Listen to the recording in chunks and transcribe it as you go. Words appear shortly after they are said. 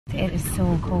It is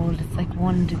so cold, it's like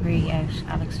 1 degree out,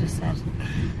 Alex just said.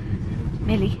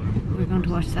 Millie, we're going to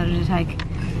watch Saturday Tag.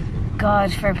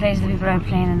 God, fair play to the people out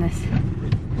playing in this.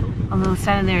 Although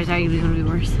standing there is arguably going to be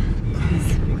worse.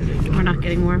 Because we're not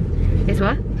getting warm. It's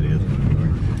what?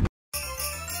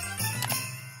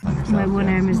 My one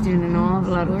arm is doing an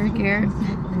awful lot of work here.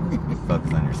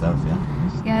 Focus on yourself, yeah?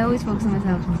 Yeah, I always focus on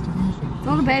myself. It's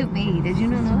all about me, did you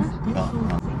not know that?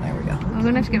 Oh, there we go. I'm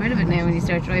going to have to get rid of it now when you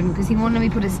start driving because he won't let me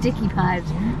put a sticky pad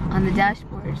on the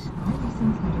dashboard.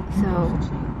 So,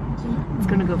 it's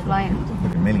going to go flying.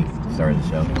 Look at Millie, star of the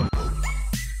show.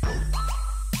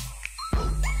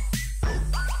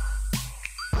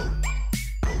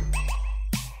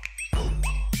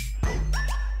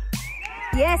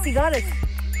 Yes, he got it.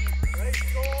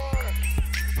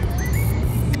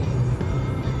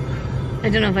 I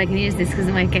don't know if I can use this because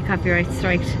it might get copyright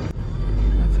striked.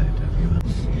 That's it,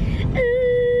 definitely.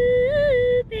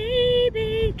 Ooh,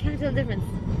 baby. Can't tell the difference.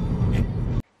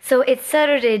 So it's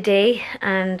Saturday day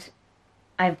and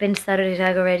I've been to Saturday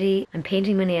Tag already. I'm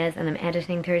painting my nails and I'm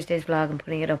editing Thursday's vlog and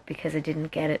putting it up because I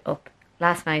didn't get it up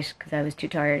last night because I was too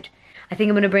tired. I think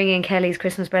I'm going to bring in Kelly's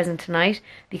Christmas present tonight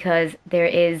because there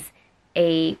is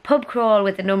a pub crawl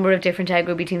with a number of different tag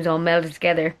rugby teams all melded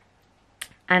together.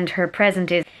 And her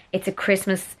present is, it's a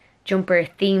Christmas jumper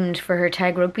themed for her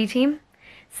tag rugby team.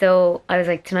 So I was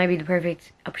like, tonight would be the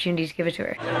perfect opportunity to give it to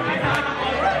her.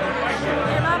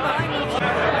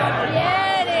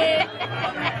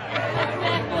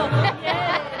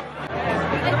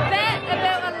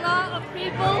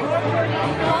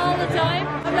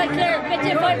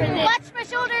 Watch my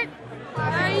shoulder.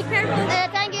 Are you careful?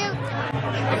 Thank you.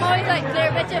 I'm always like,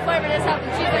 Claire, bet you if ever this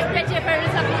happens. She's like, bet you if ever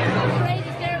this happens.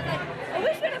 Crazy. Claire's like, I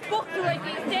wish we'd have booked her like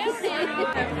these down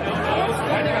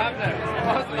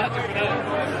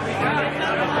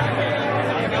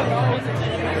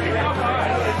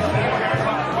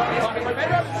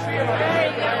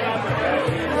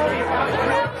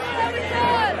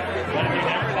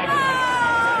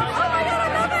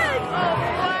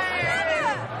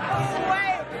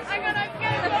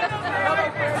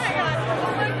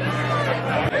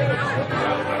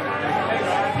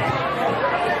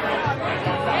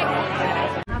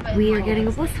We are getting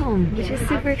a bus home, which is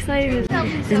super exciting.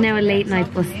 There's now a late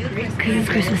night bus because it's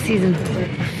Christmas season.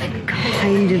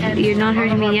 Kind of, you're not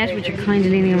hurting me yet, but you're kind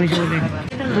of leaning on my shoulder.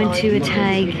 Went to a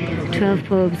tag, 12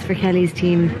 pubs for Kelly's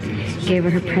team. Gave her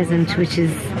her present, which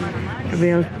is a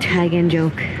real tag-in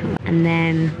joke. And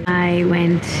then I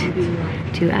went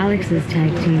to Alex's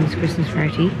tag team's Christmas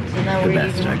party. The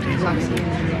best tag team.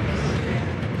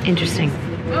 Interesting.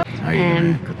 Are you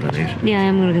going to cut that out? Yeah,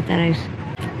 I'm going to cut that out.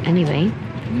 Anyway.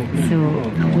 So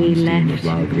we left.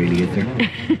 Vlog, really, is there?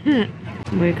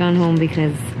 We're gone home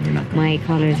because my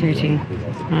collar is hurting.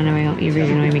 On our way home. You're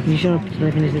really annoying me. Can you shut up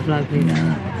looking at this vlog, please?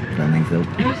 Nah, don't think so.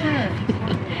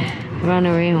 We're on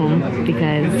our way home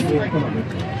because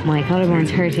my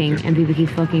collarbone's hurting and people keep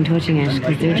fucking touching it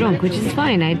because they're drunk, which is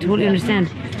fine. I totally understand.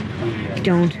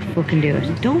 Don't fucking do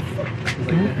it. Don't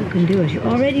fucking do it. You're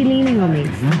already leaning on me.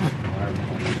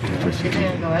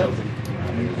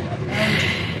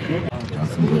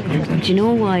 Do you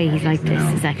know why he's like this?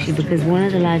 It's actually because one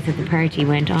of the lads at the party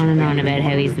went on and on about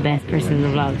how he's the best person in the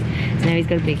vlogs. So now he's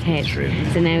got a big head.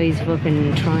 So now he's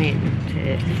fucking trying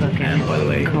to fucking by the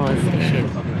way, cause issues.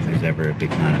 If there's ever a big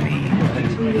fan of me,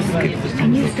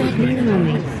 Can you stop leaning on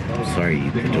me? I'm sorry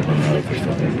you picked up on road for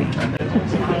stuff like me.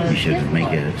 You should make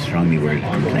a strongly worded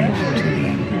complaint to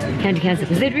the County Council,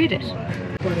 because they'd read it.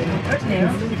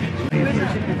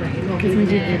 Because we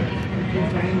did it.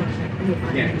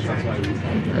 Okay.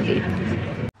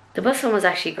 The bus home was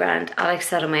actually grand. Alex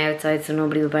sat on my outside so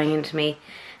nobody would bang into me.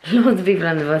 Loads of people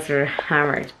on the bus were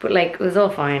hammered, but like it was all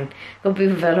fine. A couple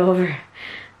people fell over,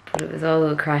 but it was all a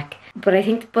little crack. But I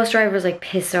think the bus driver was like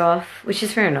pissed off, which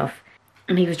is fair enough.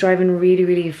 And he was driving really,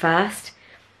 really fast,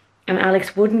 and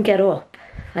Alex wouldn't get up.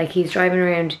 Like he was driving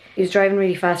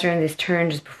really fast around this turn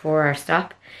just before our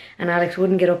stop. And Alex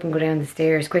wouldn't get up and go down the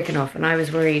stairs quick enough, and I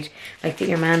was worried like that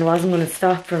your man wasn't going to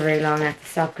stop for very long at the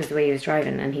stop because the way he was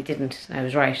driving, and he didn't. I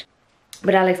was right.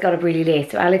 But Alex got up really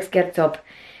late, so Alex gets up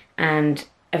and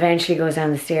eventually goes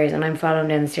down the stairs, and I'm following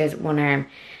down the stairs with one arm,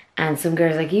 and some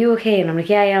girl's like, "Are you okay?" And I'm like,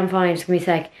 "Yeah, I'm fine, just give me a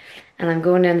sec." And I'm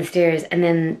going down the stairs, and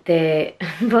then the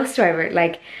bus driver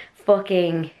like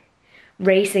fucking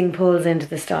racing pulls into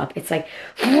the stop. It's like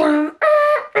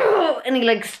and he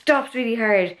like stops really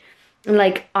hard. And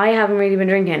like, I haven't really been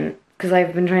drinking because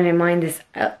I've been trying to mind this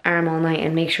arm all night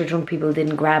and make sure drunk people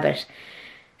didn't grab it.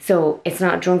 So it's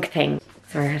not a drunk thing.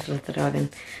 Sorry, I had to let the dog in.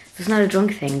 So it's not a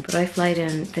drunk thing, but I fly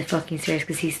down the fucking stairs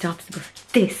because he stops the bus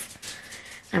like this.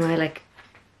 And I like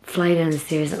fly down the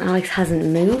stairs and Alex hasn't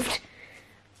moved.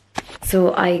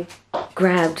 So I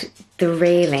grabbed the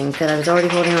railing that I was already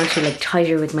holding on to like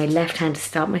tighter with my left hand to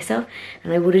stop myself,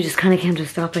 and I would have just kind of came to a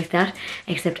stop like that,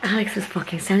 except Alex was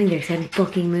fucking standing there, so I hadn't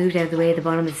fucking moved out of the way at the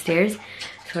bottom of the stairs.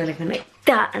 So I like went like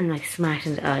that and like smacked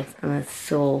into Alex, and that's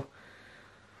so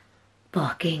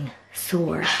fucking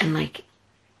sore. And like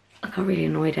I got really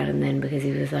annoyed at him then because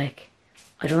he was like,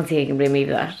 I don't think you can blame me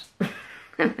for that.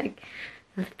 I'm like,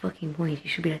 that's the fucking point. You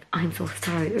should be like, I'm so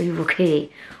sorry, are you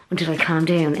okay? Until I calm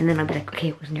down, and then I'll be like, okay,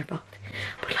 it wasn't your fault.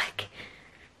 But like,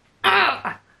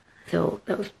 ah! So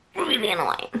that was really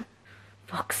annoying.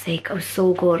 Fuck's sake, I was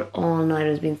so good all night. I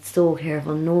was being so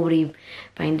careful. Nobody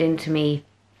banged into me.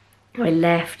 I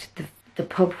left the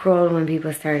pub crawl when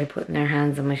people started putting their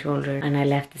hands on my shoulder, and I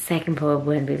left the second pub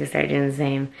when people started doing the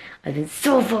same. I've been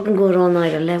so fucking good all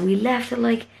night. We left at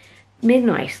like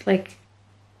midnight. Like,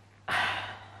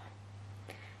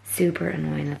 super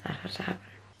annoying that had to happen.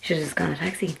 Should have just gone a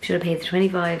taxi. Should have paid the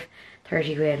 25,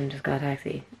 30 quid and just got a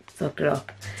taxi. Sucked it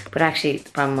up. But actually the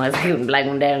problem was I couldn't flag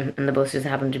one down and the bus just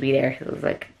happened to be there. So it was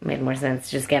like, made more sense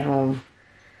to just get home.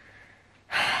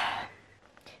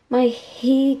 My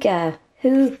Hygge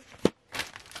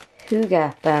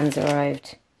bands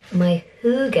arrived. My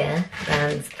Hygge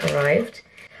bands arrived.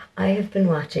 I have been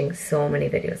watching so many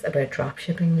videos about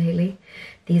dropshipping lately.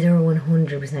 These are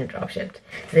 100% dropshipped.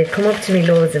 So they've come up to me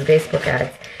loads in Facebook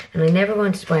ads, and I never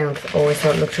wanted to buy one because I always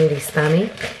thought it looked really spammy.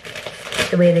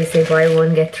 The way they say buy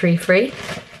one, get 3 free.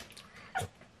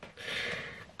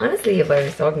 Honestly, if I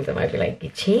was talking to them, I'd be like, you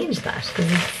change that,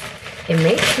 because it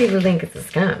makes people think it's a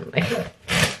scam. Like,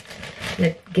 and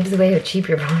it gives away how cheap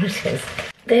your product is.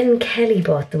 Then Kelly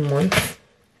bought them once,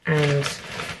 and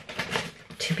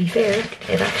to be fair,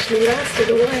 it actually lasted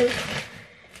a while.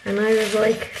 And I was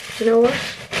like, do you know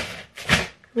what?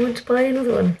 I want to buy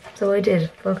another one. So I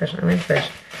did. Fuck it, I went for it.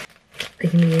 They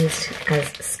can be used as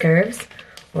scarves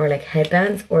or like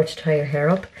headbands or to tie your hair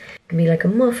up. It can be like a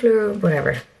muffler or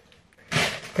whatever.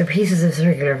 They're pieces of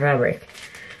circular fabric.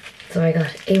 So I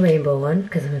got a rainbow one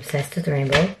because I'm obsessed with the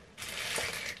rainbow.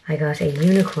 I got a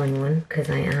unicorn one because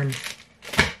I am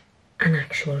an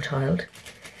actual child.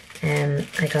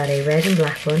 I got a red and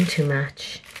black one to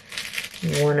match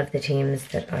one of the teams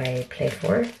that I play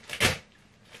for.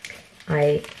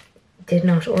 I did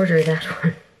not order that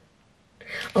one.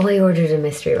 Oh, I ordered a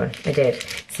mystery one. I did.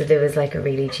 So there was like a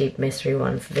really cheap mystery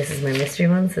one. So this is my mystery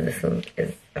one. So this one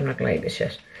is, I'm not gonna like this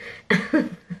shit.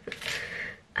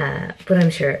 But I'm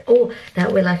sure, oh,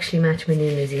 that will actually match my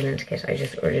new New Zealand kit. I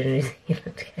just ordered a New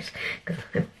Zealand kit because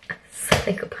I'm a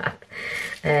psychopath.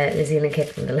 New Zealand kit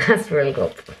from the last World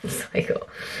Cup. Psycho.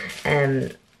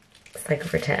 Psycho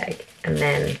for tag. And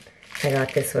then I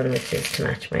got this one, which is to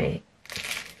match my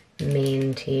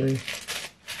main team.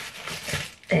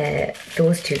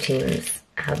 Those two teams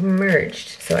have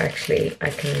merged, so actually I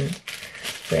can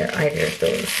wear either of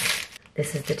those.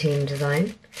 This is the team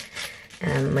design,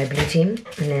 my blue team,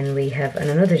 and then we have on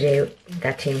another day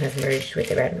that team has merged with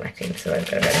the red and black team, so I've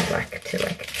got a red and black to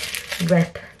like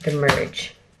rep the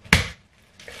merge.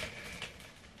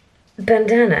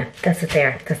 Bandana, that's what they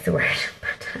are, that's the word.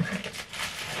 Bandana.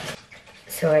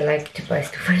 So I like to buy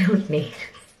stuff I don't need.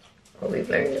 What we've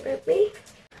learned about me.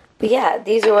 But yeah,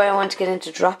 these are why I want to get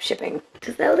into drop shipping.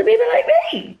 Just know the people like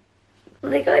me.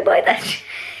 Like, I buy that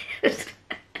shit.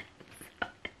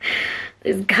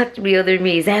 There's got to be other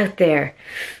me's out there.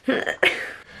 My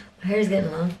hair's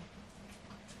getting long.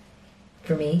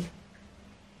 For me.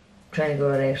 I'm trying to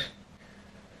grow it out.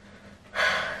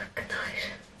 Good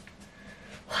night.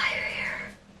 Why are you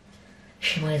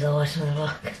here? You might as well watch another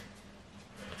vlog.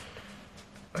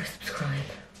 Or subscribe.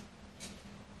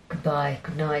 Goodbye.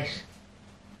 Good night.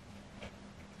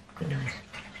 Good night.